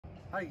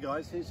Hey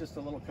guys, here's just a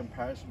little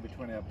comparison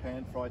between our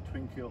pan-fried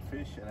twin-keel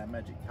fish and our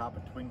Magic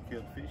Carpet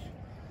twin-keel fish.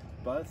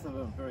 Both of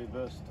them very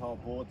versatile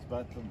boards,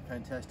 both of them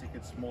fantastic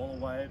at smaller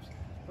waves.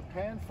 The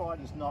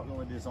pan-fried is not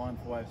really designed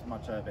for waves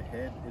much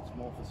overhead, it's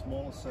more for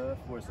smaller surf,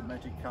 whereas the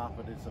Magic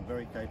Carpet is a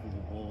very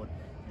capable board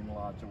in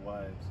larger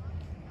waves.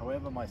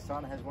 However, my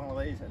son has one of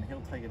these and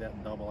he'll take it out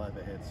in double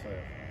overhead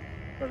surf.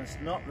 But it's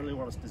not really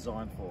what it's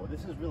designed for.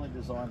 This is really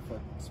designed for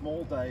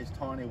small days,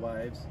 tiny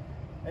waves,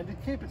 and to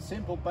keep it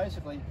simple,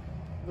 basically,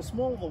 the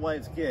smaller the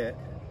waves get,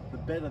 the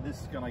better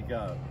this is going to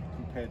go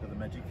compared to the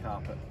Magic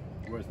Carpet.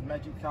 Whereas the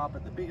Magic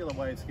Carpet, the bigger the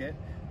waves get,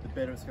 the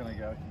better it's going to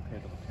go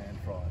compared to the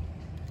pan-fried.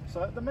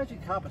 So the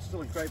Magic Carpet's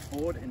still a great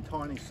board in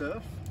tiny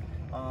surf,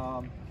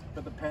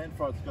 but the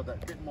pan-fried's got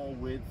that bit more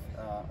width,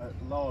 a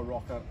lower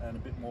rocker and a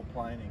bit more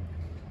planing.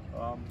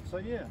 So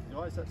yeah,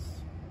 guys,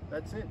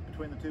 that's it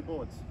between the two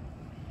boards.